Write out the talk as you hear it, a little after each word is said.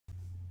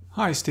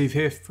Hi, Steve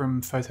here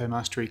from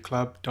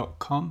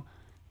photomasteryclub.com,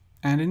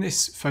 and in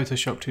this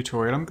Photoshop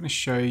tutorial I'm going to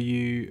show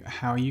you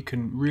how you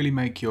can really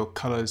make your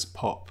colors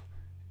pop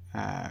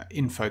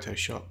in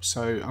Photoshop.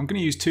 So I'm going to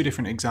use two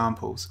different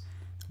examples.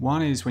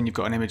 One is when you've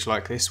got an image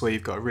like this where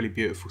you've got a really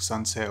beautiful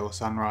sunset or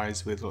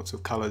sunrise with lots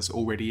of colors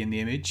already in the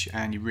image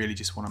and you really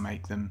just want to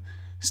make them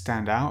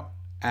stand out.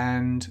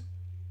 And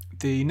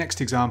the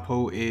next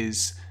example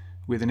is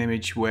with an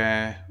image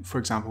where, for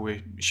example,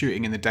 we're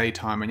shooting in the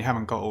daytime and you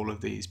haven't got all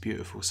of these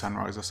beautiful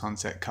sunrise or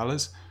sunset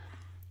colors.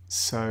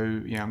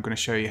 So yeah, I'm going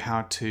to show you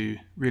how to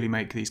really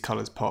make these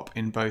colors pop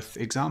in both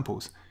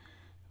examples.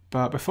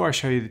 But before I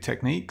show you the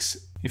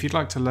techniques, if you'd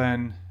like to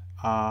learn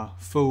our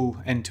full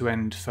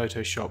end-to-end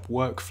Photoshop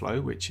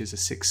workflow, which is a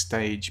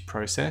 6-stage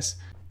process,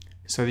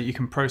 so that you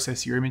can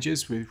process your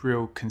images with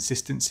real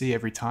consistency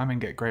every time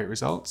and get great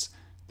results,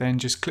 then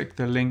just click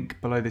the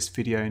link below this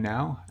video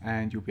now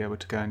and you'll be able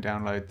to go and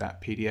download that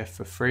PDF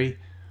for free.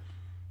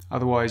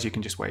 Otherwise you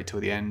can just wait till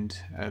the end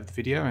of the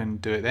video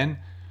and do it then.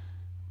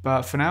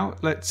 But for now,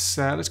 let's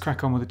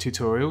crack on with the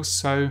tutorial.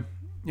 So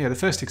yeah, the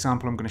first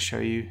example I'm going to show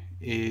you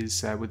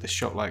is with a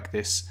shot like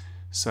this.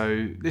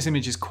 So this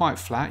image is quite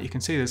flat. You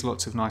can see there's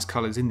lots of nice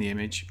colors in the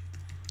image,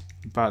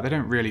 but they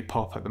don't really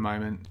pop at the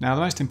moment. Now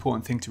the most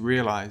important thing to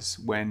realize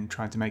when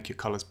trying to make your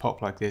colors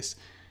pop like this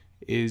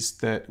is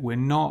that we're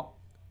not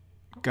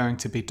going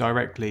to be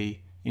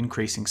directly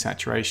increasing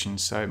saturation.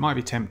 So it might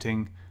be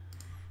tempting,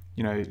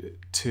 you know,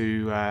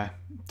 to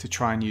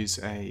try and use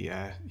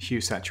a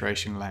hue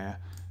saturation layer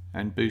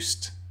and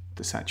boost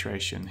the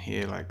saturation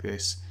here like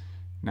this.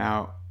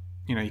 Now,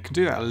 you know, you can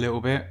do that a little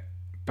bit,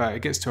 but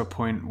it gets to a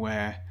point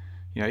where,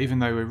 you know, even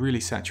though we're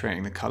really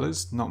saturating the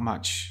colors, not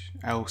much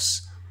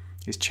else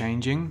is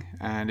changing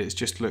and it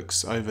just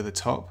looks over the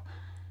top.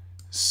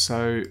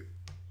 So,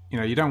 you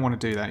know, you don't want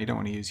to do that. You don't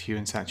want to use hue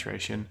and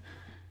saturation.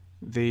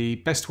 The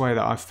best way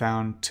that I've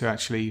found to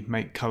actually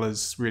make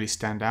colors really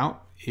stand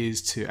out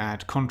is to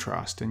add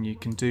contrast, and you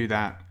can do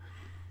that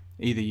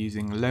either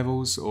using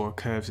levels or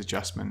curves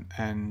adjustment,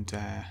 and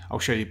I'll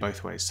show you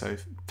both ways. So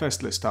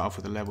first let's start off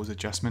with the levels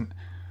adjustment.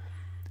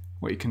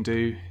 What you can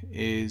do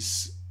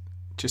is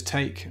just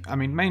take,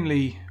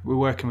 mainly we're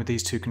working with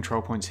these two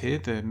control points here,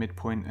 the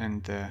midpoint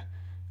and the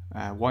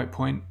white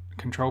point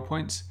control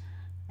points,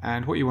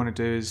 and what you want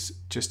to do is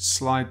just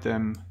slide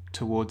them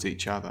towards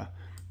each other.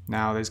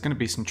 Now there's going to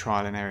be some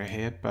trial and error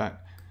here,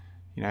 but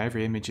you know,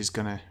 every image is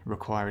going to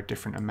require a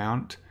different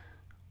amount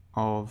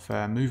of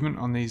movement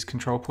on these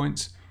control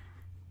points.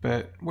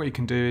 But what you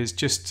can do is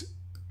just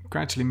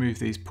gradually move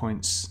these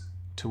points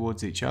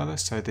towards each other.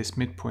 So this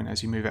midpoint,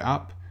 as you move it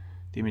up,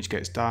 the image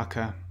gets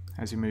darker.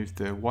 As you move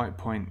the white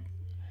point,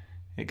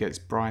 it gets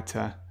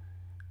brighter.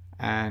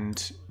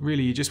 And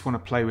really you just want to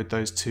play with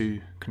those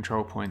two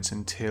control points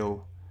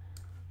until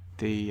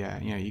the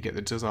you get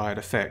the desired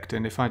effect.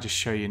 And if I just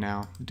show you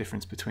now the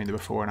difference between the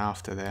before and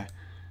after there,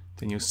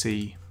 then you'll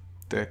see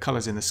the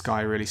colors in the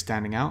sky really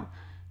standing out.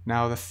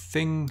 Now the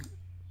thing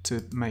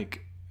to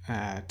make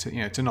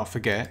to not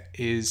forget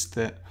is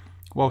that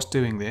whilst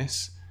doing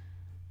this,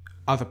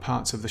 other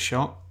parts of the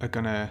shot are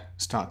going to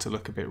start to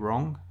look a bit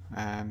wrong.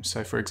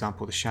 So for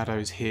example, the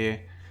shadows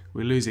here,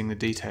 we're losing the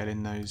detail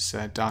in those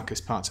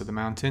darkest parts of the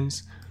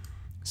mountains.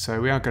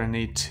 So we are going to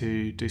need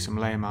to do some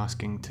layer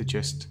masking to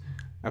just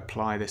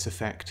apply this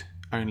effect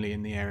only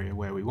in the area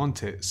where we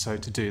want it. So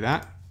to do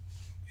that,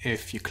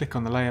 if you click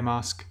on the layer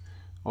mask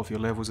of your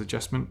levels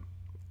adjustment,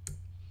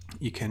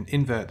 you can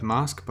invert the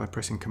mask by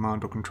pressing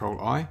Command or Control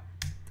I,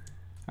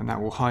 and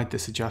that will hide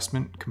this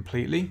adjustment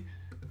completely.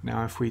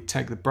 Now if we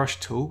take the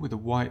brush tool with a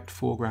white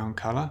foreground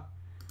color,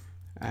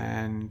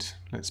 and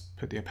let's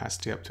put the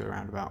opacity up to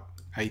around about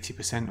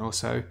 80% or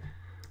so,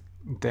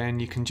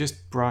 then you can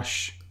just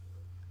brush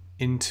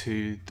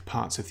into the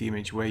parts of the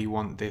image where you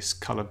want this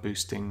color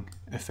boosting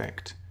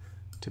effect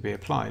to be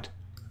applied.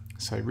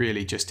 So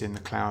really just in the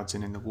clouds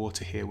and in the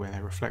water here where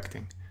they're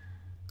reflecting.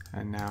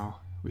 And now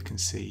we can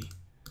see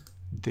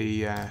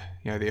the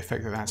the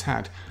effect that that's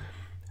had.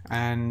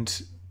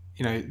 And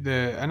you know,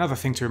 another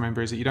thing to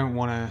remember is that you don't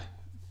want to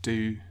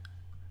do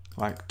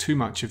like too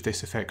much of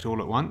this effect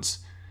all at once,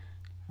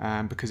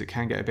 because it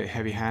can get a bit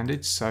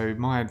heavy-handed. So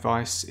my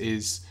advice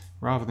is,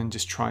 rather than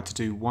just try to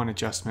do one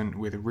adjustment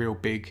with a real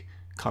big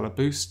color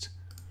boost,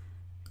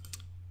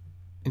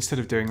 instead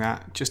of doing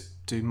that,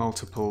 just do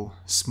multiple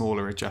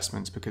smaller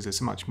adjustments, because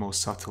it's a much more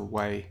subtle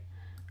way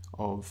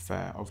of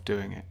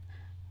doing it.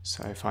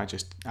 So if I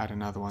just add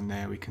another one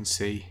there, we can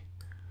see,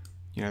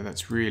 you know,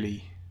 that's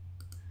really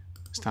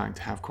starting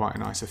to have quite a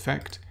nice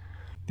effect.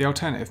 The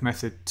alternative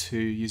method to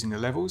using the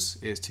levels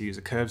is to use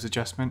a curves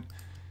adjustment.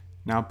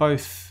 Now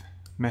both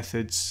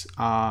methods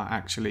are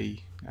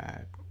actually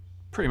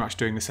pretty much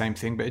doing the same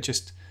thing, but it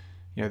just,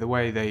 you know, the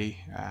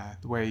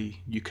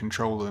way you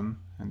control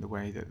them and the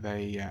way that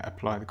they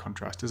apply the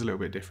contrast is a little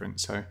bit different.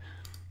 So,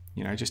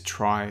 you know, just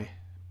try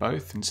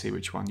both and see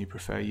which one you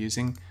prefer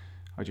using.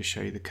 I'll just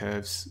show you the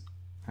curves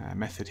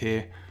method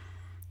here.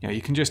 You know,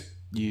 you can just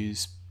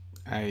use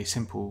a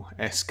simple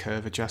S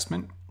curve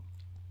adjustment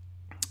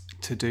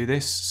to do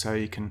this, so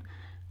you can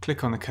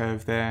click on the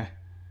curve there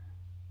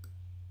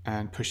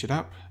and push it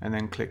up, and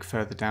then click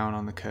further down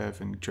on the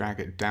curve and drag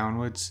it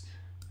downwards.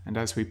 And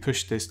as we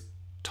push this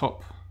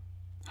top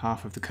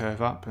half of the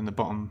curve up and the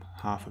bottom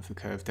half of the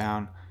curve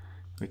down,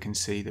 we can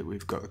see that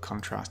we've got the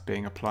contrast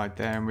being applied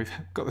there, and we've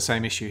got the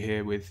same issue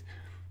here with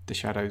the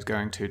shadows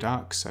going too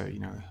dark. So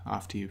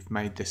after you've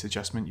made this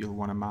adjustment, you'll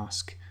want to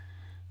mask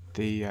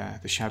the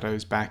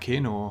shadows back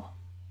in, or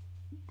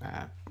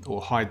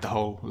hide the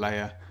whole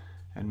layer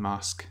and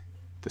mask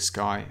the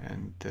sky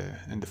and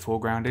the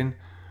foreground in.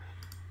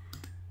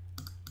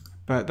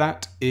 But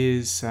that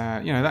is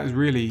that is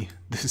really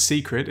the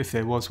secret, if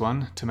there was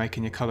one, to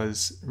making your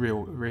colours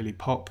really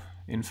pop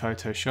in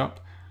Photoshop.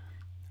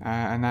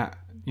 And that,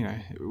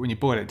 when you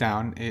boil it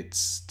down,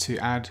 it's to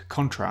add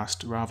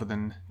contrast rather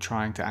than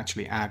trying to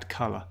actually add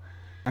colour.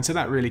 And so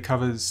that really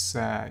covers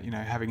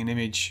having an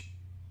image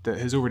that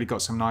has already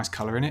got some nice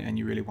colour in it and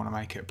you really want to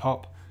make it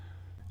pop.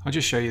 I'll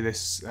just show you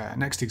this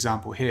next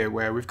example here,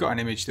 where we've got an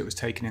image that was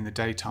taken in the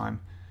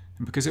daytime,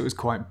 and because it was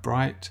quite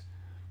bright,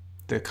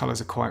 the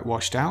colours are quite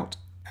washed out,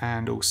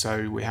 and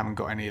also we haven't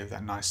got any of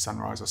that nice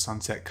sunrise or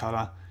sunset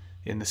colour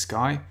in the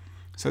sky.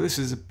 So this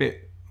is a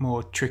bit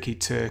more tricky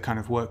to kind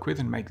of work with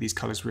and make these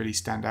colours really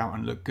stand out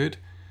and look good.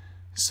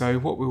 So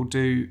what we'll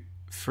do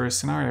for a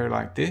scenario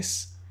like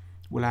this,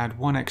 we'll add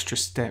one extra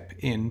step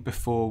in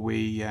before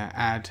we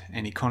add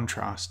any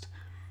contrast.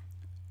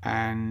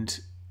 And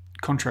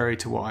contrary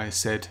to what I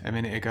said a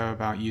minute ago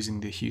about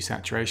using the hue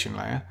saturation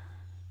layer,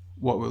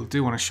 what we'll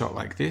do on a shot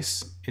like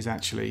this is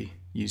actually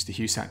use the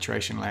hue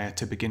saturation layer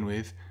to begin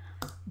with,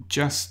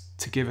 just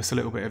to give us a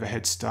little bit of a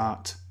head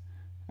start,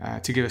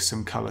 to give us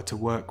some colour to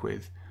work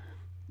with.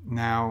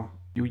 Now,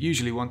 you'll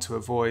usually want to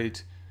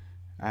avoid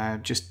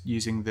just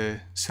using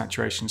the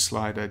saturation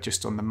slider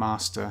just on the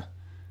master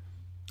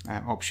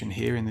option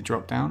here in the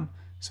drop down.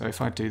 So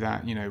if I do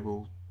that,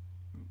 we'll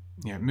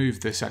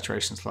move the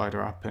saturation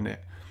slider up, and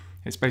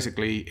it's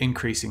basically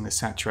increasing the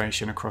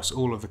saturation across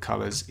all of the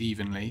colours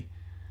evenly.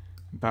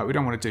 But we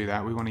don't want to do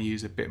that. We want to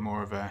use a bit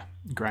more of a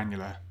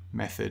granular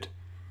method,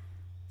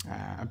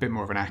 a bit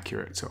more of an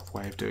accurate sort of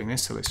way of doing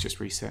this. So let's just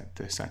reset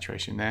the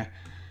saturation there.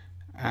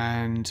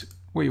 And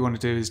what you want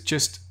to do is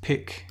just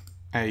pick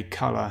a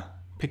colour,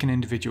 pick an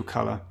individual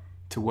colour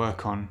to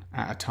work on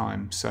at a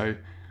time. So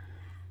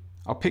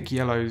I'll pick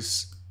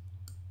yellows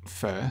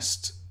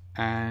first,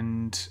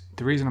 and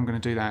the reason I'm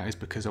going to do that is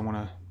because I want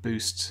to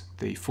boost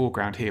the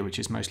foreground here, which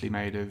is mostly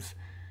made of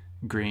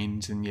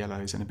greens and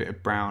yellows and a bit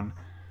of brown.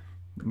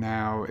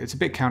 Now, it's a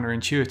bit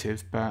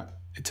counterintuitive, but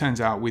it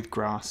turns out with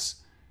grass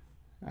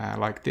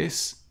like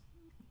this,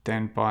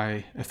 then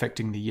by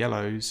affecting the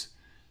yellows,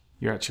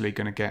 you're actually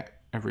going to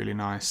get a really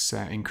nice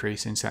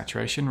increase in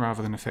saturation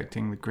rather than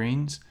affecting the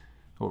greens,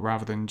 or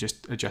rather than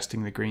just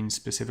adjusting the greens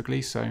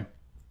specifically. So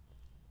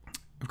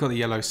I've got the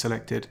yellow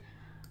selected.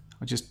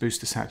 I'll just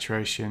boost the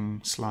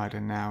saturation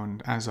slider now,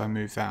 and as I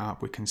move that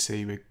up, we can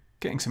see we're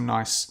getting some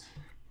nice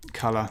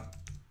colour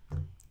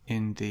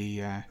in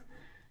the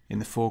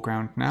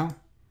foreground now.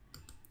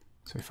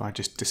 So if I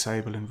just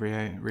disable and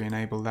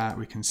re-enable that,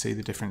 we can see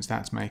the difference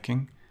that's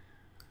making.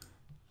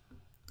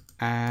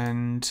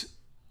 And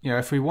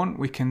if we want,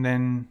 we can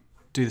then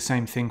do the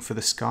same thing for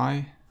the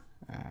sky.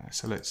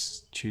 So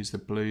let's choose the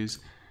blues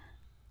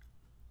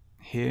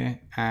here,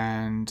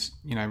 and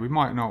we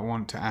might not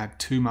want to add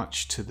too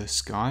much to the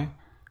sky.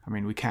 I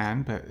mean, we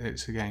can, but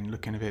it's again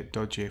looking a bit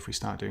dodgy if we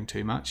start doing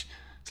too much.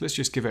 So let's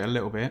just give it a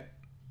little bit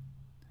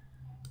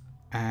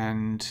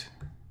and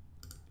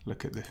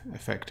look at the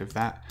effect of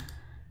that.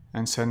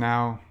 And so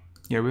now,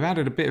 we've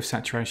added a bit of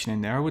saturation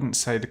in there. I wouldn't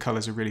say the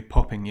colours are really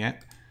popping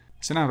yet.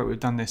 So now that we've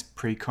done this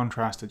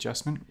pre-contrast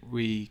adjustment,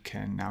 we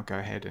can now go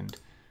ahead and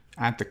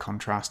add the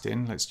contrast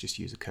in. Let's just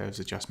use a curves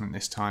adjustment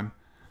this time.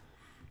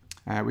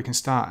 We can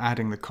start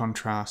adding the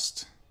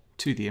contrast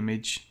to the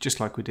image,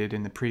 just like we did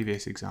in the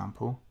previous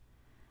example.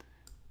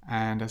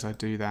 And as I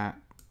do that,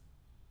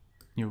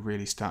 you'll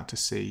really start to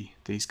see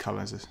these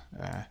colours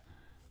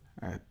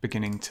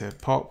beginning to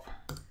pop.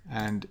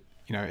 And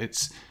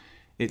it's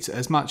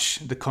as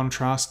much the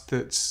contrast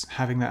that's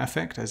having that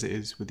effect as it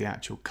is with the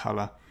actual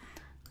colour.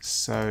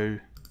 So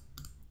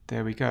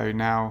there we go.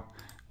 Now,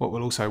 what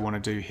we'll also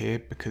want to do here,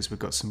 because we've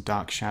got some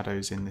dark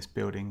shadows in this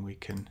building, we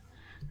can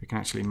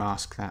actually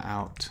mask that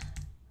out.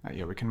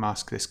 We can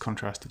mask this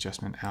contrast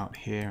adjustment out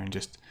here and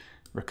just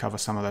recover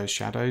some of those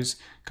shadows,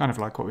 kind of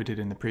like what we did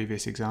in the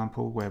previous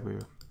example, where we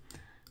were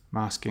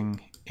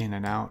masking in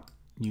and out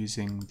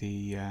using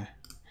the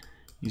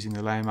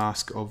layer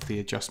mask of the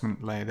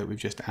adjustment layer that we've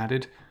just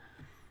added.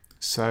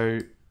 So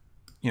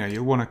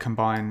you'll want to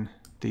combine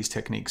these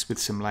techniques with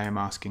some layer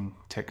masking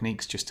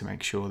techniques just to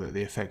make sure that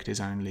the effect is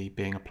only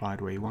being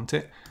applied where you want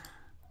it.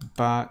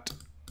 But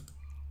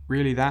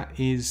really, that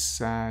is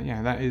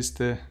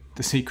the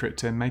secret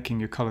to making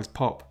your colors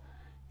pop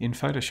in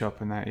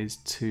Photoshop, and that is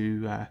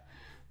to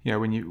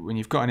when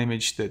you've got an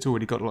image that's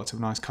already got lots of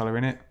nice color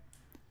in it,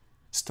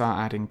 start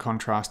adding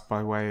contrast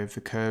by way of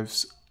the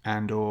curves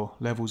and or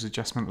levels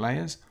adjustment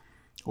layers.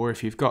 Or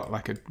if you've got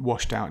like a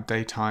washed out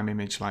daytime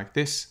image like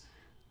this,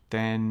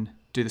 then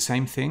do the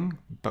same thing,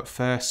 but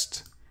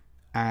first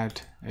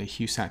add a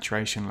hue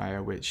saturation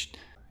layer, which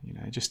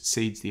just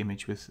seeds the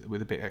image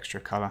with a bit extra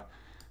color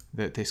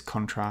that this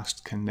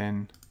contrast can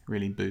then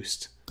really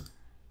boost.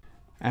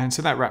 And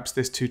so that wraps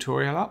this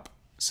tutorial up.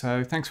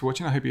 So thanks for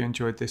watching. I hope you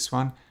enjoyed this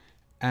one.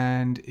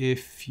 And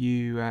if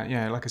you,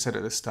 like I said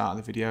at the start of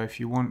the video, if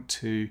you want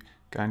to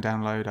go and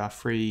download our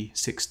free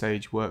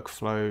 6-stage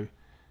workflow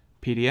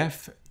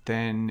PDF,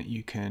 then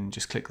you can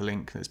just click the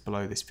link that's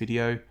below this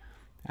video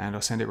and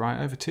I'll send it right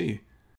over to you.